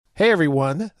Hey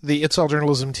everyone, the It's All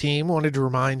Journalism team wanted to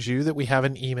remind you that we have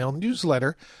an email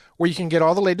newsletter where you can get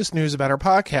all the latest news about our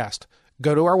podcast.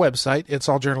 Go to our website,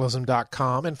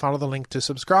 itsalljournalism.com, and follow the link to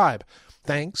subscribe.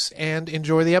 Thanks, and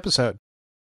enjoy the episode.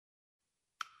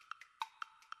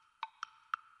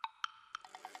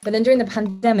 But then during the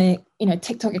pandemic,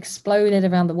 TikTok exploded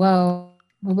around the world.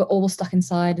 We were all stuck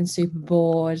inside and super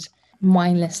bored,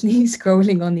 mindlessly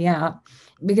scrolling on the app.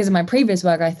 Because of my previous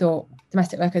work, I thought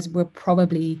domestic workers were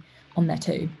probably on there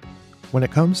too. When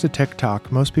it comes to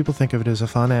TikTok, most people think of it as a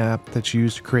fun app that's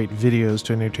used to create videos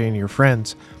to entertain your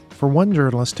friends. For one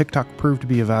journalist, TikTok proved to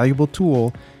be a valuable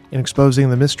tool in exposing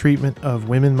the mistreatment of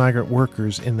women migrant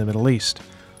workers in the Middle East.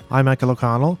 I'm Michael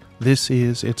O'Connell. This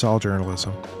is It's All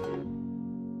Journalism.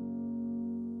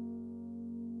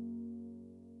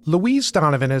 Louise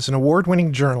Donovan is an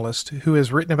award-winning journalist who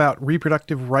has written about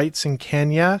reproductive rights in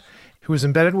Kenya, who was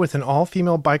embedded with an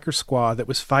all-female biker squad that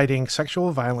was fighting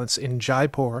sexual violence in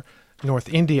Jaipur,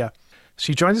 North India.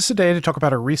 She joins us today to talk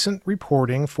about her recent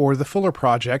reporting for The Fuller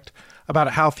Project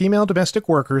about how female domestic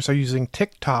workers are using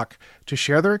TikTok to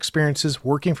share their experiences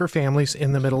working for families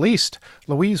in the Middle East.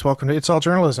 Louise, welcome to It's All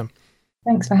Journalism.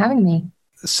 Thanks for having me.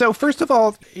 So first of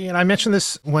all, I mentioned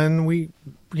this when we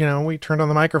turned on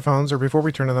the microphones, or before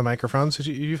we turned on the microphones.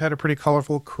 You've had a pretty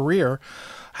colorful career.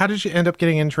 How did you end up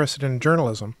getting interested in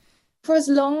journalism? For as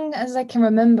long as I can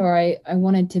remember, I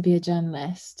wanted to be a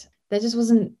journalist. There just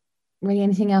wasn't really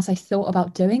anything else I thought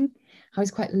about doing. I was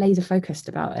quite laser focused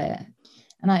about it.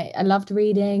 And I loved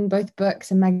reading both books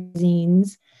and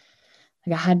magazines.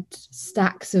 Like I had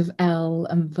stacks of Elle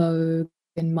and Vogue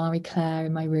and Marie Claire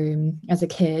in my room as a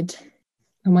kid.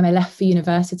 And when I left for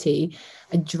university,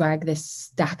 I dragged this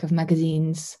stack of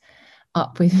magazines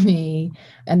up with me.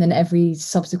 And then every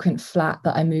subsequent flat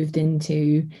that I moved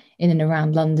into in and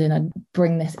around London, I'd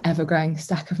bring this ever-growing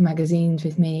stack of magazines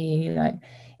with me. Like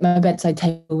my bedside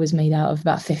table was made out of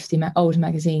about 50 old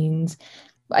magazines.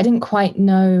 But I didn't quite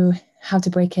know how to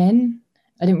break in.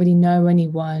 I didn't really know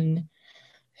anyone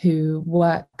who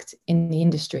worked in the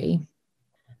industry.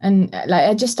 And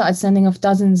I just started sending off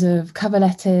dozens of cover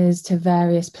letters to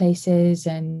various places,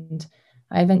 and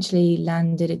I eventually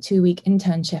landed a 2-week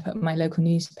internship at my local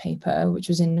newspaper, which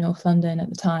was in North London at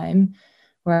the time,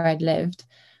 where I'd lived.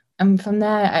 And from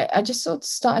there, I just sort of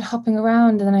started hopping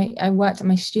around, and then I worked at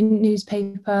my student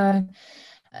newspaper.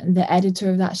 The editor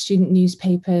of that student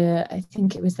newspaper, I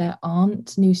think it was their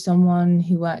aunt, knew someone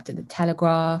who worked at the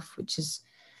Telegraph, which is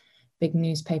big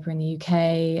newspaper in the UK.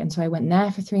 And so I went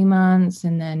there for 3 months,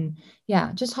 and then,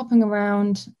 just hopping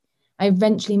around. I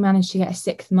eventually managed to get a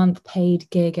 6-month paid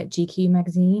gig at GQ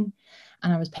magazine,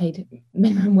 and I was paid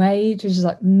minimum wage, which is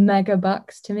like mega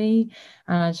bucks to me.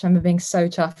 And I just remember being so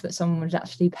chuffed that someone would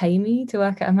actually pay me to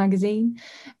work at a magazine.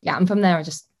 And from there, I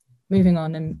just moving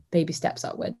on and baby steps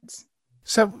upwards.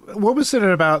 So what was it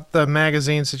about the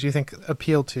magazines that you think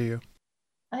appealed to you?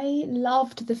 I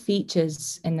loved the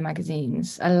features in the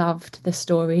magazines. I loved the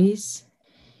stories,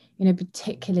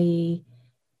 particularly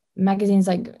magazines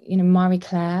like, Marie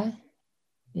Claire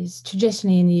is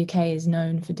traditionally in the UK is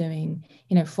known for doing,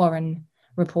 foreign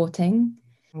reporting.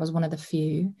 It was one of the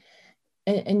few.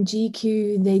 And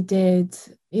GQ, they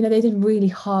did really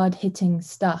hard hitting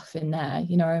stuff in there.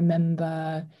 I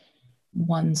remember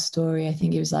one story, I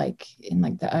think it was like in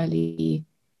like the early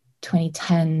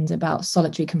 2010s about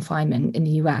solitary confinement in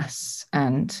the US,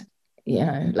 and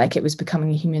it was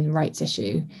becoming a human rights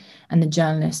issue, and the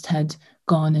journalist had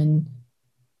gone and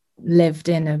lived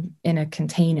in a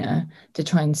container to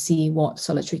try and see what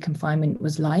solitary confinement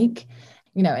was like,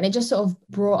 and it just sort of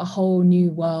brought a whole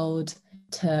new world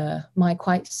to my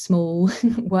quite small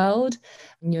world,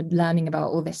 and you're learning about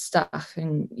all this stuff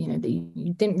and that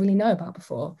you didn't really know about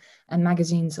before, and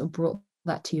magazines sort of brought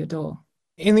that to your door.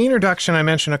 In the introduction, I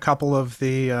mentioned a couple of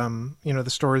the, the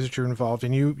stories that you're involved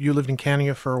in. You lived in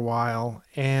Kenya for a while,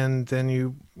 and then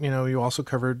you also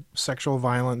covered sexual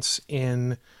violence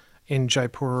in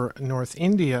Jaipur, North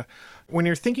India. When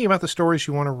you're thinking about the stories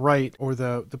you want to write or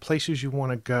the places you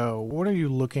want to go, what are you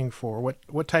looking for?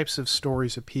 What types of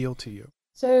stories appeal to you?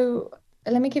 So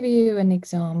let me give you an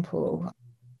example.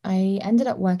 I ended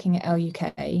up working at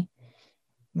LUK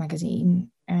magazine,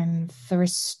 and for a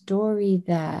story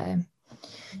there,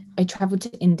 I travelled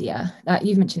to India.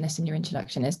 You've mentioned this in your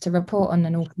introduction, is to report on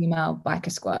an all-female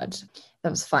biker squad that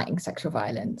was fighting sexual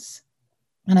violence.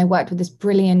 And I worked with this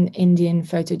brilliant Indian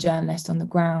photojournalist on the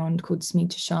ground called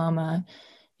Smita Sharma.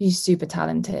 He's super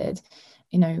talented.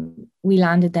 We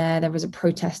landed there was a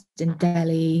protest in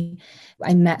Delhi.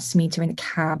 I met Smita in a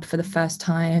cab for the first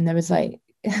time. There was like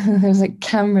there was like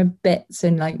camera bits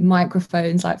and like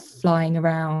microphones like flying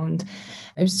around.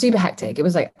 It was super hectic. It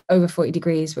was like over 40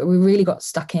 degrees, but we really got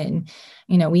stuck in.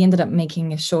 We ended up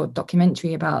making a short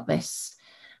documentary about this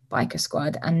biker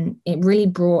squad, and it really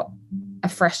brought a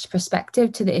fresh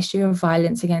perspective to the issue of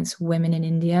violence against women in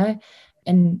India,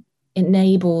 and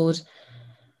enabled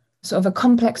sort of a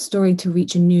complex story to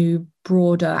reach a new,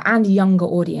 broader and younger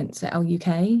audience at LUK.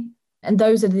 And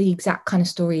those are the exact kind of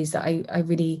stories that I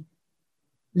really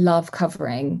love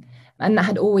covering, and that I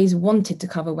had always wanted to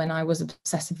cover when I was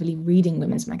obsessively reading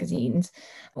women's magazines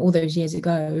all those years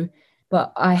ago.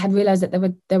 But I had realized that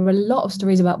there were a lot of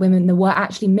stories about women that were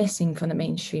actually missing from the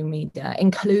mainstream media,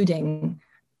 including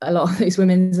a lot of those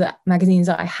women's magazines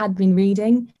that I had been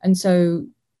reading. And so,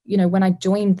 when I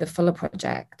joined the Fuller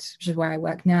Project, which is where I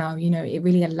work now, it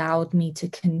really allowed me to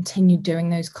continue doing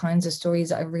those kinds of stories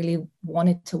that I really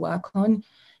wanted to work on.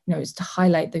 It's to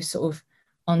highlight those sort of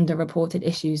underreported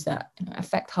issues that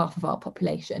affect half of our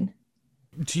population.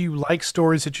 Do you like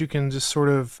stories that you can just sort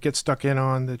of get stuck in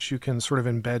on, that you can sort of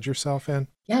embed yourself in?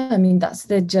 Yeah, I mean, that's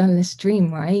the journalist's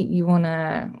dream, right? You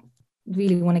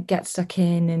really want to get stuck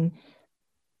in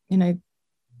and,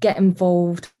 get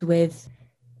involved with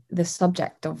the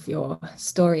subject of your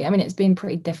story. I mean, it's been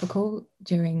pretty difficult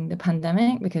during the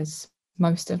pandemic because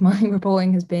most of my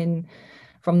reporting has been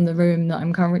from the room that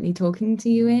I'm currently talking to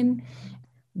you in.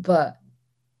 But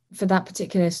for that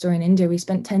particular story in India, we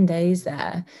spent 10 days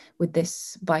there with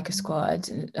this biker squad,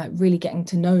 really getting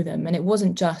to know them. And it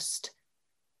wasn't just,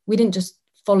 we didn't just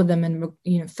follow them and,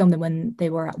 film them when they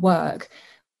were at work.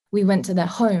 We went to their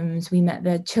homes, we met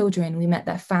their children, we met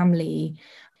their family.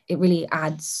 It really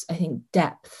adds, I think,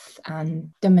 depth and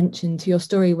dimension to your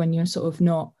story when you're sort of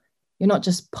you're not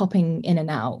just popping in and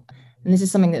out. And this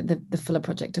is something that the Fuller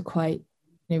Project are quite,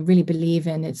 really believe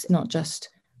in. It's not just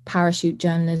parachute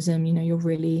journalism. You're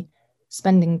really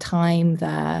spending time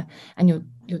there, and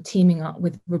you're teaming up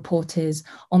with reporters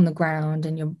on the ground,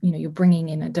 and you're bringing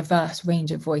in a diverse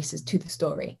range of voices to the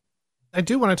story. I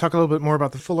do want to talk a little bit more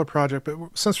about the Fuller Project, but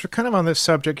since we're kind of on this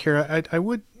subject here, I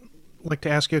would like to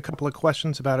ask you a couple of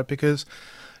questions about it, because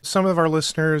some of our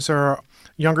listeners are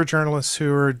younger journalists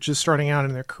who are just starting out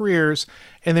in their careers,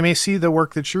 and they may see the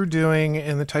work that you're doing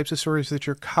and the types of stories that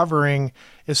you're covering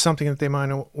as something that they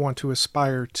might want to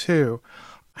aspire to.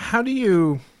 How do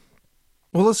you,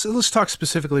 well, let's talk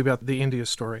specifically about the India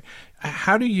story.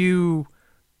 How do you,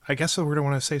 I guess the word I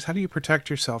want to say is, how do you protect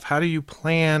yourself? How do you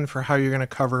plan for how you're going to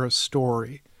cover a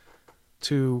story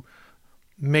to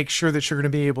make sure that you're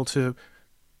going to be able to,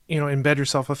 embed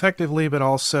yourself effectively, but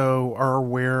also are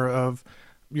aware of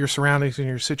your surroundings and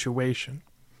your situation?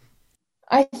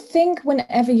 I think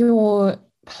whenever you're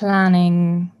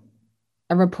planning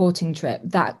a reporting trip,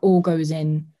 that all goes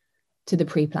in to the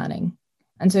pre-planning.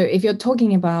 And so if you're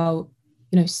talking about,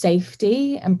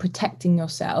 safety and protecting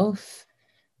yourself,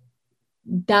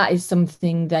 that is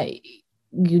something that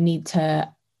you need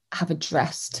to have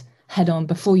addressed head on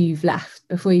before you've left,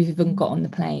 before you've even got on the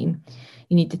plane.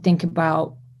 You need to think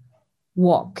about,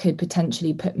 what could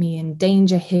potentially put me in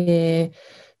danger here?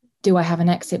 Do I have an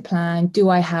exit plan? Do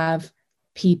I have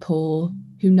people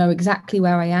who know exactly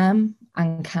where I am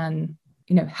and can,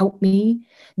 help me?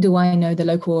 Do I know the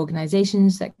local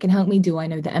organizations that can help me? Do I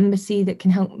know the embassy that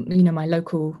can help, my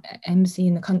local embassy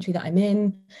in the country that I'm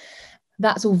in?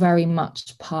 That's all very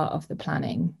much part of the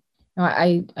planning.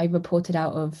 I reported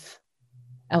out of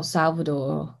El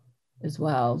Salvador as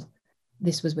well.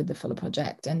 This was with the Fuller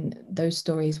Project, and those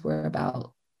stories were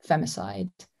about femicide.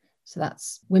 So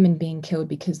that's women being killed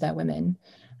because they're women.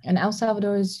 And El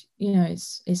Salvador is,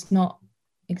 it's not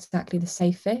exactly the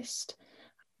safest.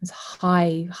 There's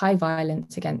high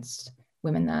violence against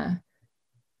women there.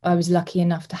 I was lucky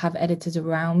enough to have editors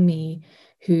around me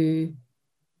who,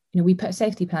 we put a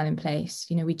safety plan in place.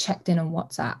 We checked in on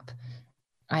WhatsApp.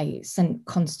 I sent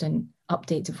constant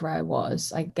updates of where I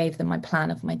was. I gave them my plan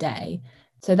of my day.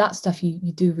 So that stuff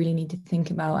you do really need to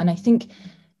think about. And I think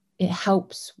it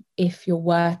helps if you're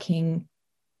working,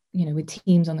 with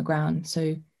teams on the ground.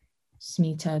 So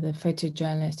Smita, the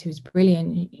photojournalist, who's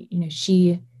brilliant,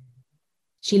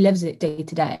 she lives it day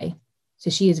to day. So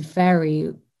she is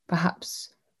very,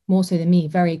 perhaps more so than me,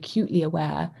 very acutely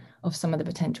aware of some of the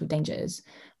potential dangers.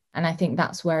 And I think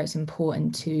that's where it's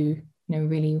important to,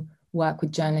 really work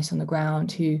with journalists on the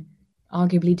ground who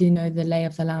arguably do know the lay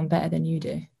of the land better than you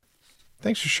do.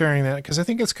 Thanks for sharing that, because I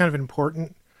think it's kind of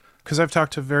important, because I've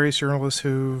talked to various journalists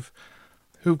who've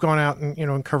gone out and,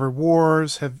 and covered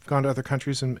wars, have gone to other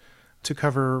countries and to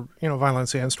cover,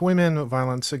 violence against women,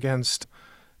 violence against,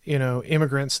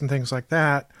 immigrants and things like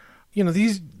that.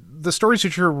 The stories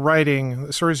that you're writing,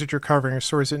 the stories that you're covering are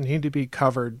stories that need to be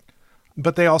covered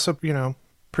but they also,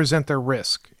 present their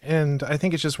risk. And I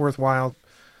think it's just worthwhile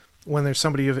when there's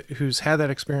somebody who's had that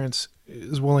experience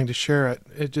is willing to share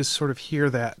it just sort of hear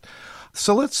that.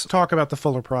 So let's talk about the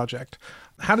Fuller Project.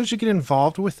 How did you get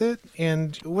involved with it,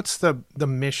 and what's the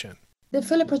mission? The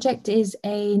Fuller Project is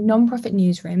a non-profit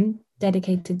newsroom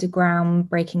dedicated to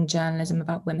groundbreaking journalism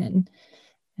about women.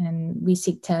 And we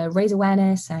seek to raise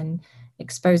awareness and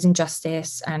expose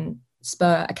injustice and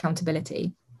spur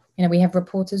accountability. We have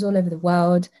reporters all over the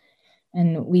world,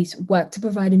 and we work to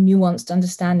provide a nuanced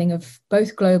understanding of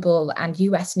both global and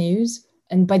US news.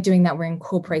 And by doing that, we're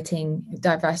incorporating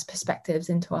diverse perspectives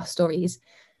into our stories.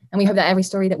 And we hope that every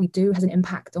story that we do has an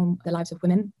impact on the lives of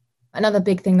women. Another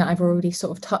big thing that I've already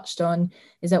sort of touched on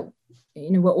is that,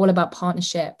 we're all about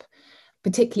partnership,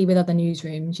 particularly with other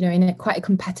newsrooms. In quite a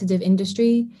competitive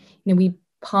industry, we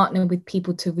partner with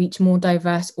people to reach more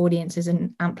diverse audiences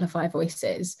and amplify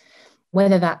voices,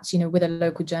 whether that's, with a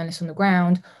local journalist on the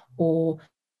ground or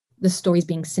the stories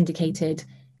being syndicated,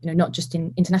 not just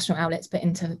in international outlets, but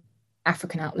into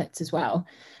African outlets as well.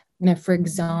 For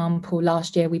example,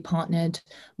 last year we partnered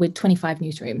with 25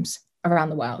 newsrooms around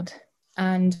the world.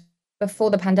 And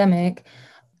before the pandemic,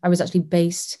 I was actually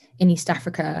based in East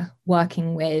Africa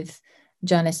working with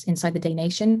journalists inside the Daily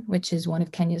Nation, which is one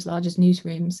of Kenya's largest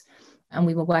newsrooms. And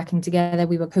we were working together.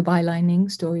 We were co-bylining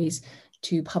stories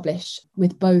to publish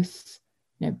with both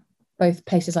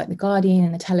places like The Guardian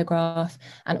and The Telegraph,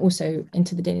 and also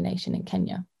into the Daily Nation in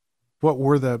Kenya. What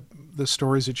were the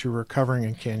stories that you were covering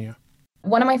in Kenya?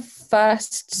 One of my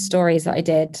first stories that I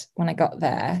did when I got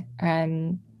there,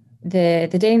 the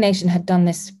Daily Nation had done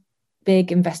this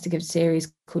big investigative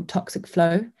series called Toxic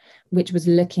Flow, which was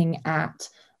looking at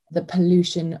the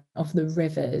pollution of the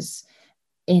rivers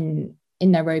in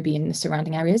Nairobi and the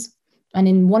surrounding areas. And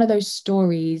in one of those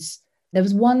stories, there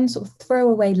was one sort of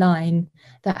throwaway line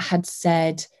that had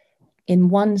said, in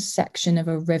one section of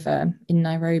a river in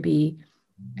Nairobi,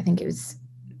 I think it was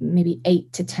maybe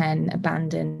 8 to 10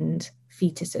 abandoned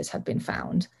fetuses had been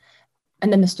found.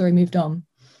 And then the story moved on.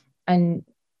 And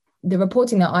the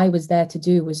reporting that I was there to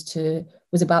do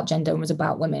was about gender and was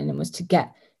about women, and was to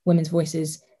get women's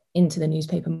voices into the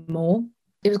newspaper more.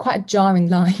 It was quite a jarring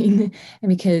line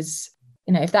because,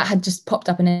 if that had just popped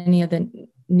up in any other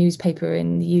newspaper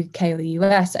in the UK or the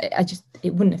US,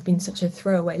 it wouldn't have been such a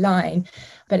throwaway line.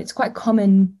 But it's quite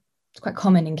common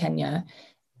in Kenya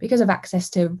because of access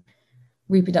to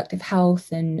reproductive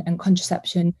health and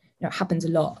contraception. It happens a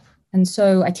lot. And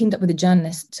so I teamed up with a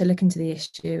journalist to look into the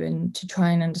issue and to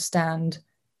try and understand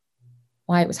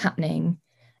why it was happening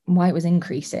and why it was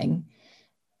increasing.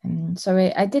 And so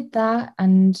I did that,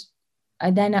 and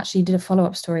I then actually did a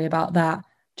follow-up story about that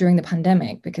during the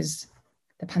pandemic, because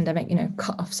the pandemic,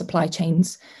 cut off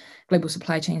global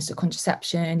supply chains to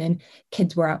contraception, and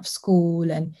kids were out of school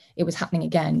and it was happening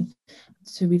again.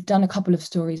 So we've done a couple of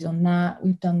stories on that.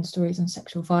 We've done stories on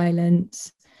sexual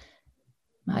violence.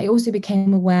 I also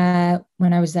became aware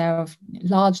when I was there of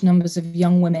large numbers of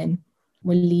young women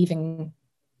were leaving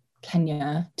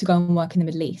Kenya to go and work in the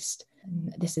Middle East.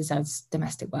 And this is as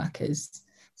domestic workers,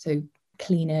 so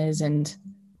cleaners and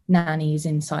nannies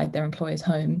inside their employer's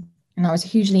home. And I was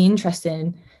hugely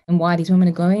interested in why these women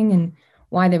are going and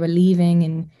why they were leaving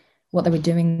and what they were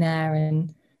doing there.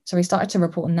 And so I started to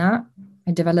report on that.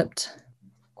 I developed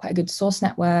quite a good source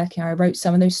network. I wrote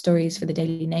some of those stories for the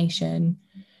Daily Nation.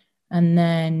 And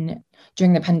then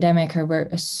during the pandemic, I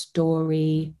wrote a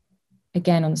story,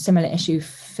 again, on a similar issue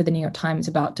for the New York Times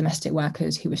about domestic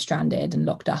workers who were stranded and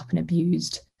locked up and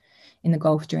abused in the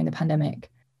Gulf during the pandemic.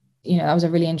 That was a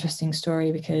really interesting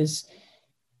story because,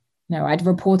 I'd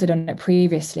reported on it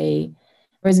previously.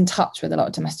 I was in touch with a lot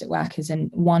of domestic workers,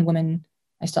 and one woman,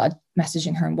 I started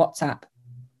messaging her on WhatsApp.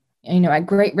 At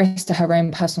great risk to her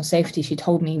own personal safety, she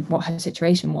told me what her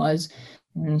situation was.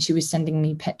 And she was sending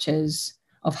me pictures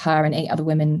of her and 8 other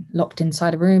women locked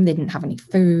inside a room. They didn't have any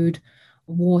food,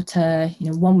 water.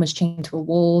 One was chained to a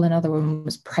wall, another one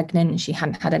was pregnant, and she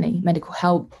hadn't had any medical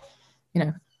help.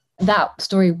 That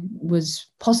story was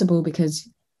possible because,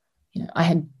 I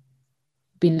had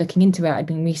been looking into it, I'd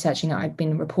been researching it, I'd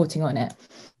been reporting on it.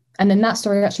 And then that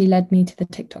story actually led me to the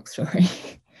TikTok story.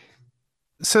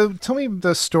 So tell me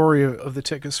the story of the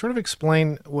TikTok. Sort of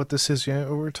explain what this is.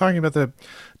 We're talking about the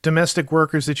domestic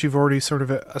workers that you've already sort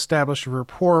of established a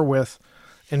rapport with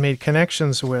and made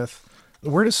connections with.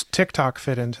 Where does TikTok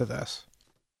fit into this?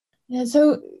 Yeah,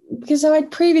 so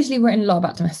I'd previously written a lot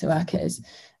about domestic workers.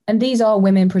 And these are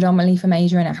women predominantly from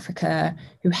Asia and Africa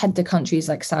who head to countries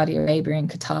like Saudi Arabia and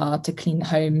Qatar to clean the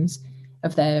homes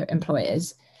of their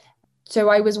employers. So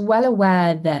I was well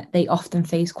aware that they often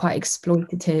face quite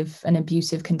exploitative and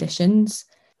abusive conditions.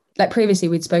 Like previously,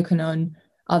 we'd spoken on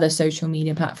other social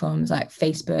media platforms like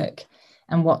Facebook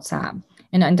and WhatsApp.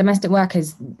 And domestic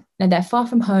workers, they're far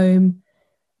from home.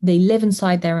 They live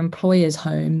inside their employer's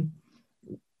home.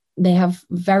 They have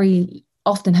very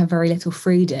often have very little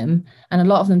freedom. And a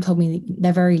lot of them told me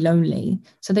they're very lonely.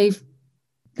 So they've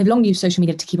long used social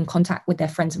media to keep in contact with their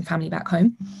friends and family back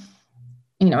home.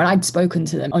 And I'd spoken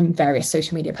to them on various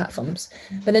social media platforms.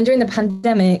 But then during the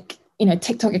pandemic,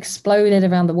 TikTok exploded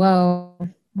around the world.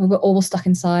 We were all stuck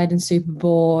inside and super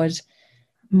bored,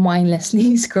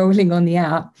 mindlessly scrolling on the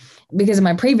app. Because of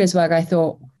my previous work, I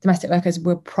thought domestic workers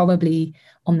were probably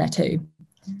on there too.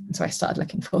 And so I started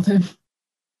looking for them.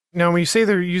 Now, when you say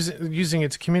they're using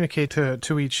it to communicate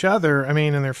to each other, I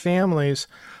mean, and their families,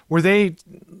 were they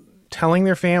telling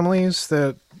their families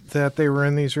that they were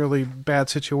in these really bad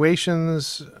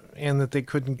situations and that they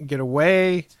couldn't get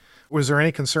away? Was there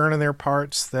any concern on their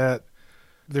parts that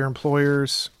their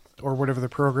employers or whatever the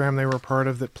program they were a part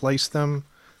of that placed them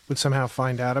would somehow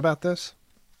find out about this?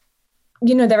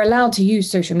 They're allowed to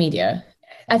use social media.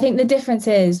 I think the difference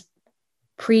is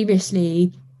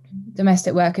previously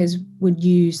domestic workers would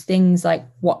use things like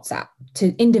WhatsApp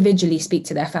to individually speak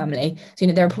to their family. So,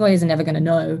 their employers are never going to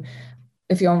know.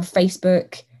 If you're on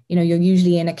Facebook, you're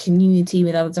usually in a community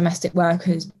with other domestic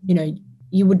workers,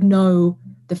 you would know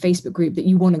the Facebook group that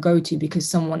you want to go to because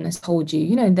someone has told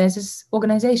you, there's this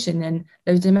organization and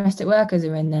those domestic workers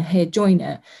are in there, here, join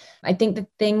it. I think the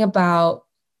thing about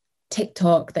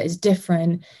TikTok that is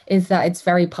different is that it's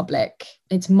very public.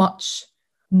 It's much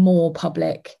more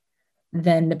public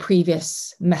than the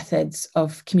previous methods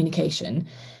of communication,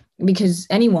 because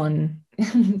anyone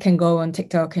can go on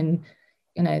TikTok and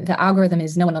the algorithm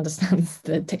is, no one understands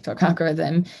the TikTok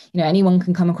algorithm. Anyone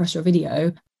can come across your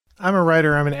video. I'm a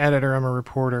writer, I'm an editor, I'm a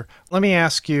reporter. Let me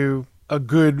ask you a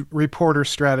good reporter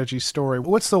strategy story.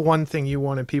 What's the one thing you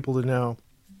wanted people to know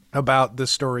about the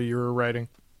story you were writing?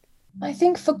 I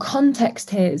think for context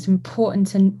here, it's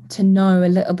important to know a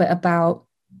little bit about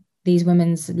these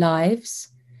women's lives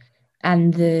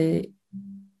and the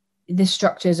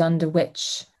structures under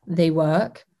which they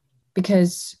work,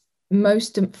 because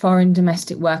most foreign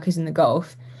domestic workers in the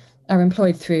Gulf are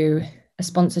employed through a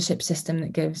sponsorship system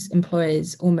that gives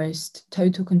employers almost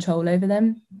total control over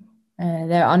them.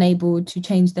 They're unable to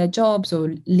change their jobs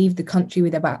or leave the country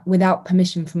without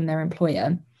permission from their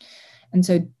employer. And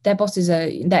so their bosses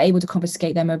they're able to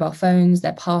confiscate their mobile phones,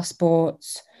 their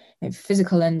passports.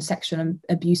 Physical and sexual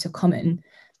abuse are common,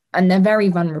 and they're very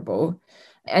vulnerable.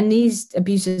 And these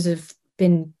abuses have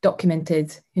been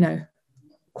documented,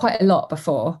 quite a lot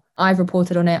before. I've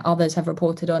reported on it, others have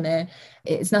reported on it.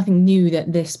 It's nothing new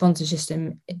that this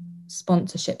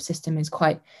sponsorship system is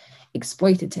quite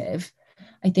exploitative.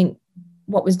 I think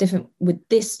what was different with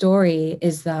this story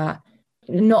is that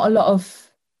not a lot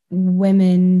of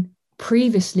women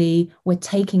previously were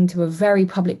taking to a very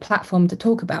public platform to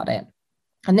talk about it.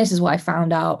 And this is what I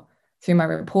found out through my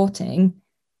reporting.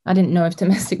 I didn't know if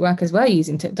domestic workers were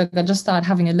using TikTok. I just started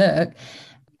having a look,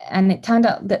 and it turned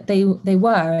out that they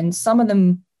were, and some of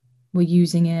them were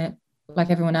using it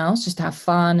like everyone else, just to have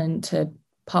fun and to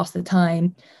pass the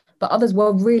time. But others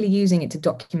were really using it to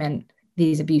document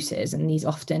these abuses and these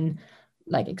often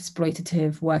like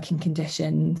exploitative working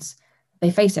conditions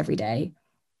they face every day.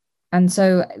 And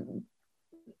so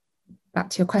back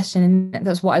to your question, and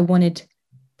that's what I wanted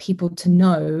people to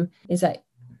know, is that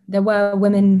there were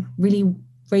women really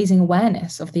raising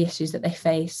awareness of the issues that they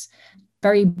face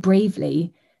very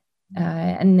bravely.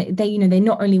 And they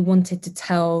not only wanted to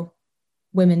tell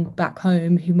women back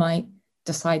home who might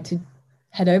decide to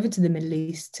head over to the Middle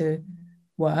East to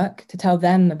work, to tell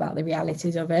them about the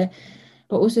realities of it,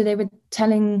 but also they were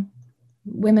telling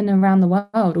women around the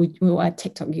world, or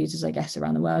TikTok users, I guess,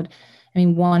 around the world. I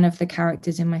mean, one of the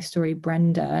characters in my story,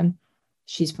 Brenda,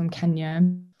 she's from Kenya.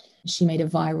 She made a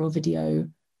viral video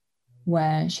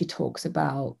where she talks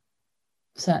about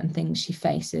certain things she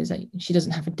faces. Like, she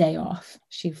doesn't have a day off.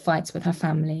 She fights with her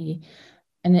family.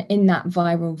 And in that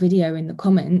viral video, in the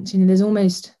comments, there's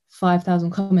almost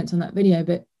 5,000 comments on that video,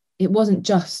 but it wasn't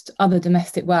just other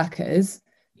domestic workers,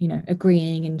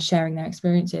 agreeing and sharing their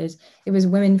experiences. It was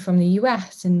women from the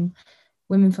US and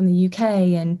women from the UK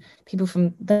and people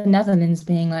from the Netherlands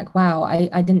being like, wow,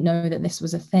 I didn't know that this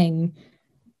was a thing.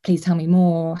 Please tell me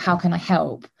more. How can I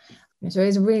help? So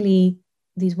it's really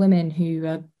these women who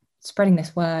are spreading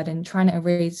this word and trying to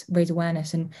raise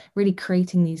awareness and really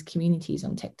creating these communities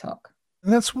on TikTok.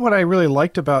 And that's what I really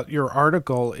liked about your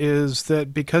article, is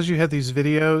that because you had these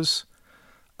videos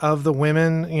of the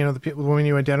women, the women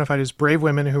you identified as brave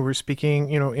women who were speaking,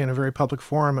 in a very public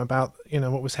forum about,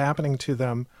 what was happening to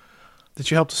them, that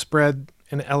you helped to spread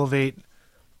and elevate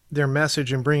their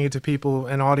message and bringing it to people,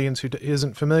 an audience who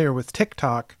isn't familiar with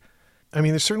TikTok. I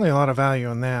mean, there's certainly a lot of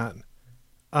value in that.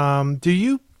 Do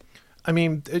you, I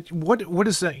mean, what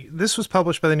is that? This was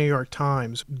published by the New York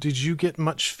Times. Did you get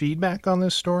much feedback on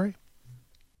this story?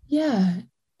 Yeah.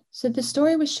 So the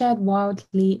story was shared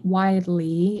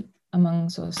widely among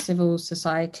sort of civil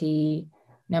society,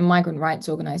 migrant rights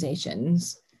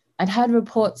organizations. I'd heard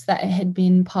reports that it had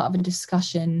been part of a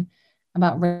discussion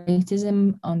about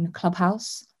racism on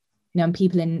Clubhouse, and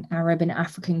people in Arab and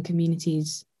African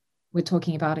communities were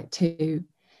talking about it too.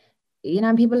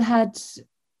 And people had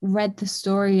read the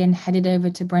story and headed over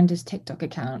to Brenda's TikTok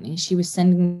account, and she was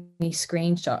sending me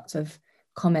screenshots of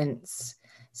comments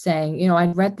saying,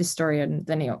 I'd read this story in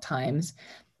the New York Times.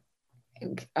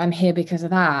 I'm here because of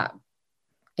that.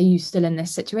 Are you still in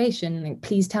this situation? Like,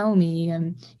 please tell me.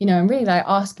 And really like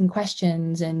asking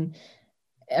questions and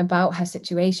about her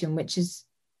situation, which is,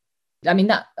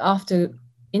 that after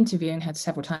interviewing her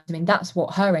several times, that's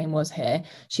what her aim was here.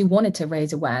 She wanted to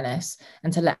raise awareness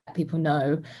and to let people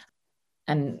know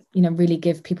and, really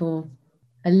give people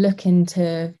a look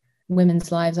into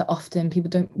women's lives that often people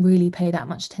don't really pay that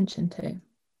much attention to.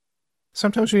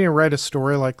 Sometimes when you write a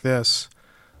story like this,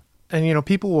 and,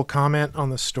 people will comment on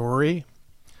the story,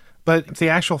 but the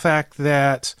actual fact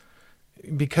that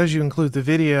because you include the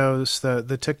videos,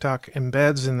 the TikTok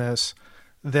embeds in this,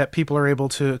 that people are able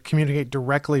to communicate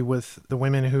directly with the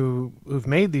women who've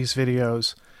made these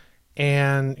videos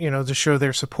and, to show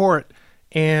their support.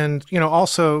 And,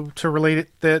 also to relate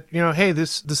it that, hey,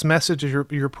 this message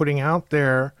you're putting out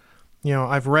there,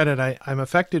 I've read it, I'm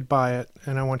affected by it,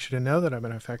 and I want you to know that I've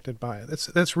been affected by it.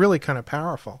 That's really kind of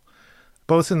powerful,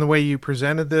 both in the way you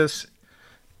presented this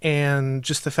and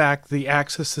just the fact the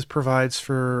access this provides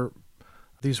for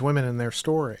these women and their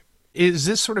story. Is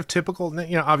this sort of typical,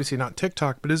 obviously not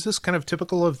TikTok, but is this kind of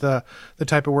typical of the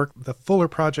type of work the Fuller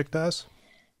Project does?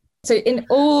 So in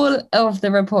all of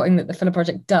the reporting that the Fuller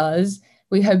Project does,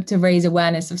 we hope to raise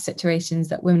awareness of situations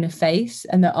that women face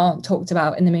and that aren't talked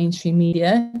about in the mainstream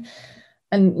media.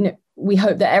 And we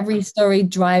hope that every story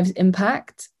drives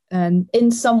impact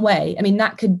in some way.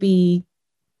 That could be,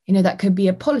 that could be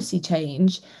a policy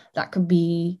change, that could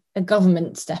be a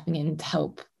government stepping in to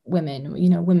help women,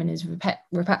 women is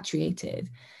repatriated.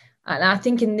 And I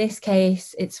think in this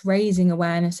case, it's raising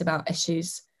awareness about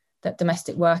issues that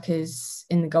domestic workers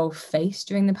in the Gulf face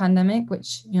during the pandemic,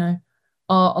 which,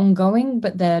 are ongoing,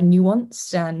 but they're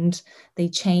nuanced and they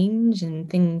change and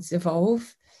things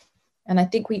evolve. And I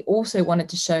think we also wanted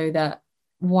to show that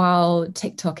while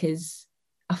TikTok is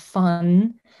a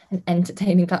fun and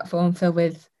entertaining platform filled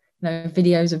with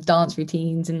videos of dance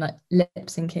routines and like lip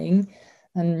syncing,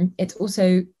 it's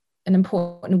also an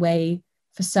important way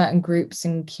for certain groups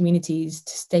and communities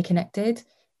to stay connected.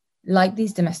 Like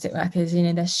these domestic workers,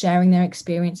 they're sharing their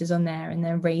experiences on there and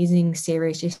they're raising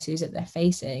serious issues that they're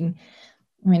facing.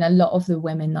 A lot of the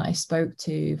women that I spoke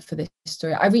to for this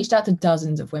story, I reached out to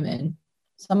dozens of women.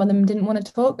 Some of them didn't want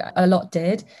to talk, a lot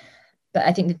did. But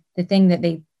I think the thing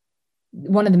that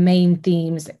one of the main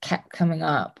themes that kept coming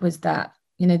up was that,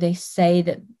 they say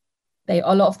that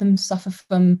a lot of them suffer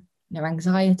from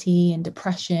anxiety and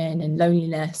depression and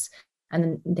loneliness.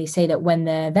 And they say that when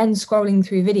they're then scrolling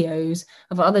through videos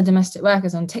of other domestic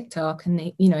workers on TikTok and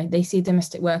they see a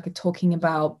domestic worker talking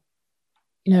about,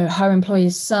 her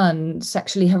employer's son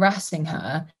sexually harassing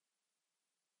her,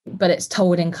 but it's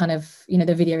told in kind of,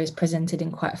 the video is presented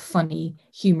in quite a funny,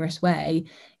 humorous way.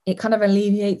 It kind of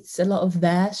alleviates a lot of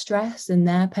their stress and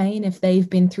their pain if they've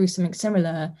been through something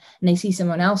similar and they see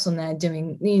someone else on there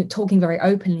doing, talking very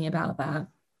openly about that.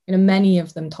 Many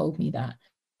of them told me that.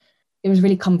 It was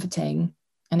really comforting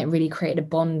and it really created a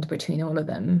bond between all of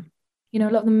them. A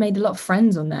lot of them made a lot of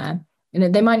friends on there.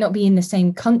 They might not be in the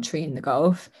same country in the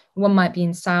Gulf. One might be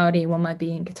in Saudi, one might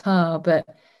be in Qatar, but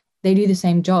they do the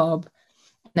same job.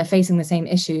 They're facing the same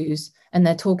issues and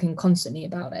they're talking constantly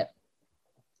about it.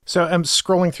 So I'm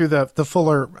scrolling through the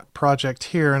Fuller Project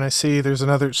here, and I see there's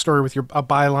another story with your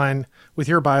byline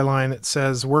that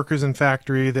says workers in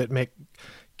factory that make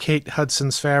Kate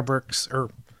Hudson's fabrics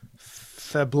or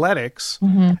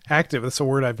Fabletics active. That's a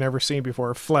word I've never seen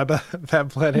before.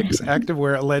 Fabletics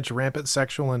activewear allege rampant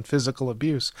sexual and physical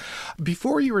abuse.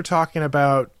 Before you were talking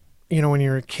about, when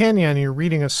you're in Kenya and you're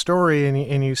reading a story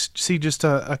and you see just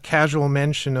a casual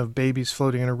mention of babies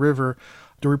floating in a river,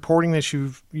 the reporting that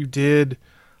you did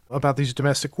about these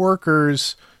domestic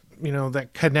workers,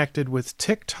 that connected with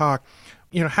TikTok,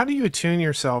 how do you attune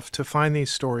yourself to find these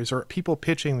stories or people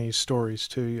pitching these stories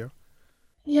to you?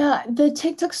 Yeah, the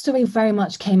TikTok story very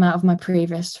much came out of my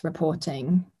previous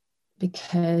reporting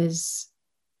because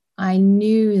I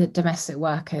knew that domestic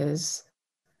workers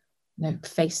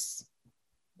face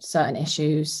certain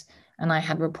issues, and I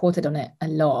had reported on it a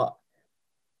lot.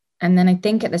 And then I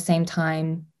think at the same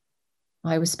time,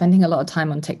 I was spending a lot of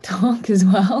time on TikTok as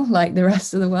well, like the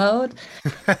rest of the world,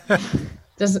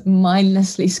 just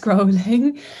mindlessly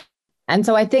scrolling. And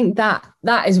so I think that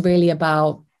is really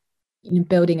about,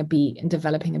 building a beat and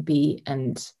developing a beat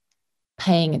and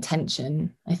paying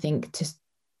attention, I think,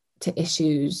 to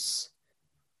issues,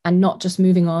 and not just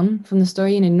moving on from the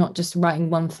story, not just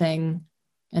writing one thing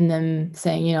and then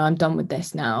saying, I'm done with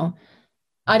this now.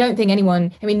 I don't think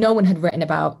no one had written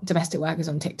about domestic workers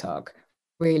on TikTok,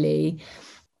 really,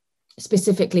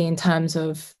 specifically in terms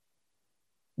of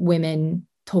women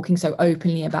talking so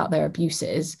openly about their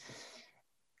abuses.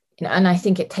 And I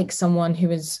think it takes someone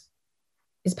who is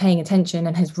paying attention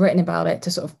and has written about it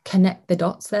to sort of connect the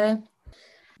dots there.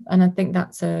 And I think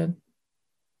that's a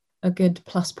good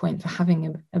plus point for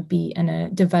having a beat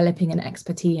and developing an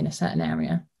expertise in a certain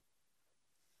area.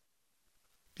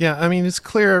 Yeah, I mean, it's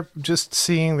clear just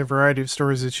seeing the variety of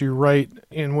stories that you write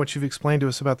and what you've explained to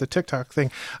us about the TikTok thing.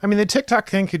 I mean, the TikTok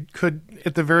thing could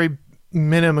at the very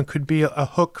minimum, could be a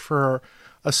hook for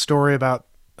a story about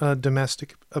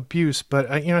domestic abuse. But,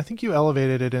 I think you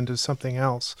elevated it into something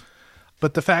else.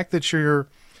 But the fact that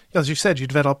as you said, you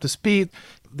developed this beat,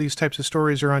 these types of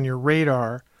stories are on your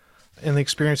radar, and the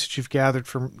experience that you've gathered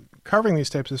from covering these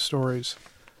types of stories.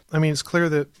 I mean, it's clear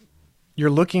that you're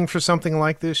looking for something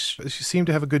like this. You seem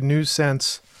to have a good news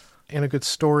sense and a good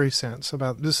story sense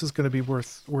about this is going to be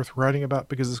worth writing about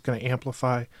because it's going to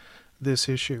amplify this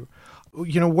issue. What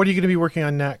are you going to be working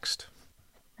on next?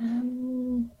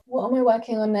 What am I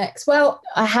working on next? Well,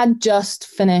 I had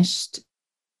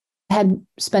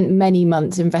spent many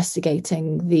months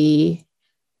investigating the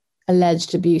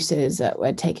alleged abuses that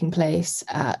were taking place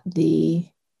at the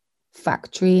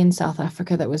factory in South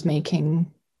Africa that was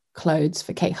making clothes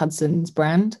for Kate Hudson's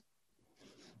brand.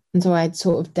 And so I'd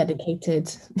sort of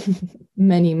dedicated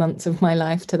many months of my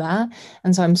life to that.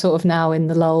 And so I'm sort of now in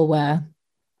the lull where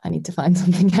I need to find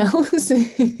something else.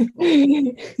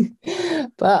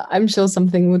 But I'm sure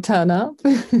something will turn up.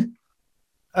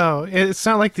 Oh, it's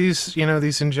not like these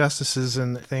injustices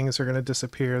and things are going to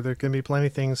disappear. There can be plenty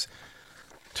of things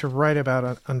to write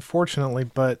about, unfortunately.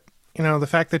 But, the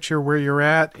fact that you're where you're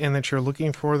at and that you're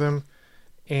looking for them,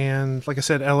 and like I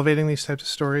said, elevating these types of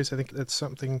stories, I think that's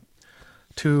something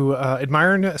to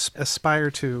admire and aspire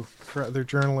to for other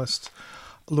journalists.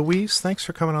 Louise, thanks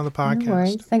for coming on the podcast. No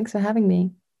worries. Thanks for having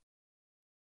me.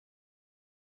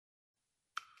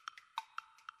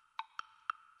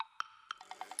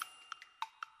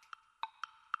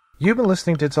 You've been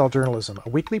listening to It's All Journalism, a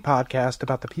weekly podcast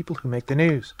about the people who make the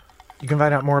news. You can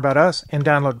find out more about us and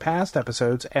download past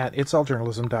episodes at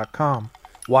itsalljournalism.com.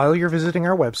 While you're visiting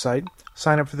our website,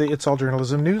 sign up for the It's All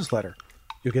Journalism newsletter.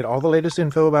 You'll get all the latest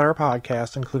info about our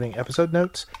podcast, including episode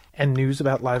notes and news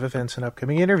about live events and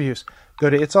upcoming interviews. Go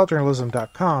to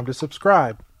itsalljournalism.com to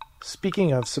subscribe.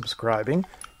 Speaking of subscribing,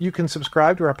 you can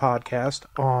subscribe to our podcast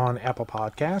on Apple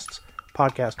Podcasts,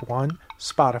 Podcast One,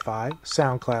 Spotify,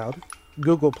 SoundCloud,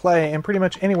 Google Play, and pretty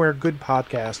much anywhere good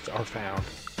podcasts are found.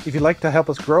 If you'd like to help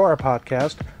us grow our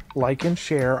podcast, like and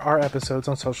share our episodes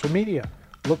on social media.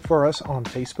 Look for us on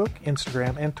Facebook,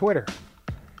 Instagram, and Twitter.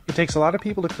 It takes a lot of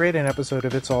people to create an episode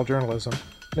of It's All Journalism.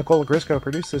 Nicole Grisco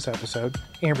produced this episode,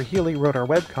 Amber Healy wrote our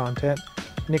web content,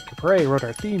 Nick Dupre wrote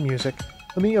our theme music,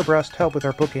 Emilio Brust helped with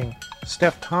our booking,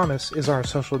 Steph Thomas is our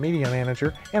social media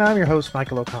manager, and I'm your host,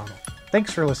 Michael O'Connell.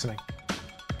 Thanks for listening.